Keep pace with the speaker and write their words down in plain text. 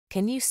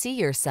Can you see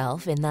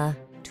yourself in the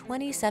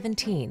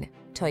 2017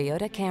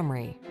 Toyota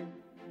Camry?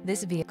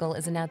 This vehicle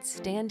is an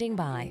outstanding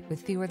buy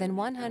with fewer than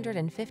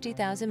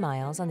 150,000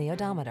 miles on the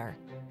odometer.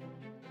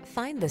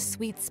 Find the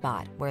sweet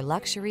spot where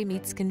luxury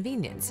meets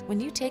convenience when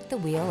you take the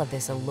wheel of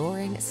this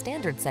alluring,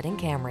 standard-setting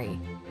Camry.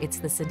 It's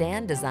the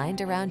sedan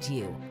designed around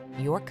you,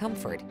 your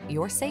comfort,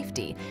 your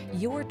safety,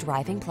 your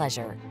driving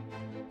pleasure.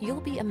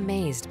 You'll be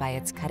amazed by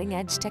its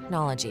cutting-edge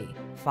technology,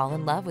 fall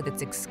in love with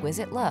its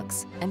exquisite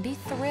looks, and be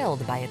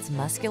thrilled by its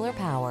muscular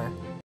power.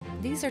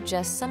 These are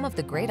just some of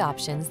the great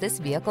options this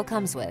vehicle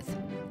comes with: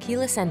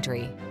 keyless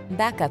entry,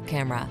 backup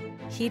camera,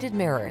 heated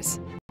mirrors,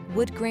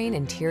 wood grain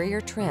interior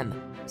trim,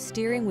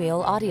 steering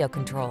wheel audio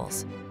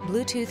controls,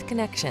 Bluetooth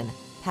connection,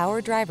 power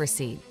driver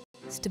seat,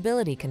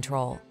 stability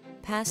control,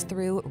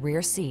 pass-through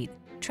rear seat,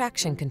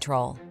 traction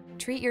control.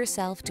 Treat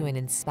yourself to an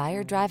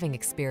inspired driving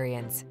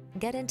experience.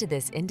 Get into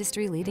this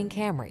industry-leading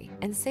Camry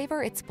and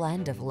savor its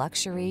blend of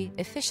luxury,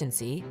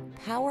 efficiency,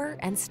 power,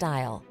 and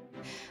style.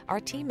 Our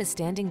team is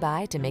standing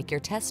by to make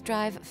your test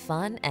drive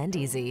fun and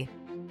easy.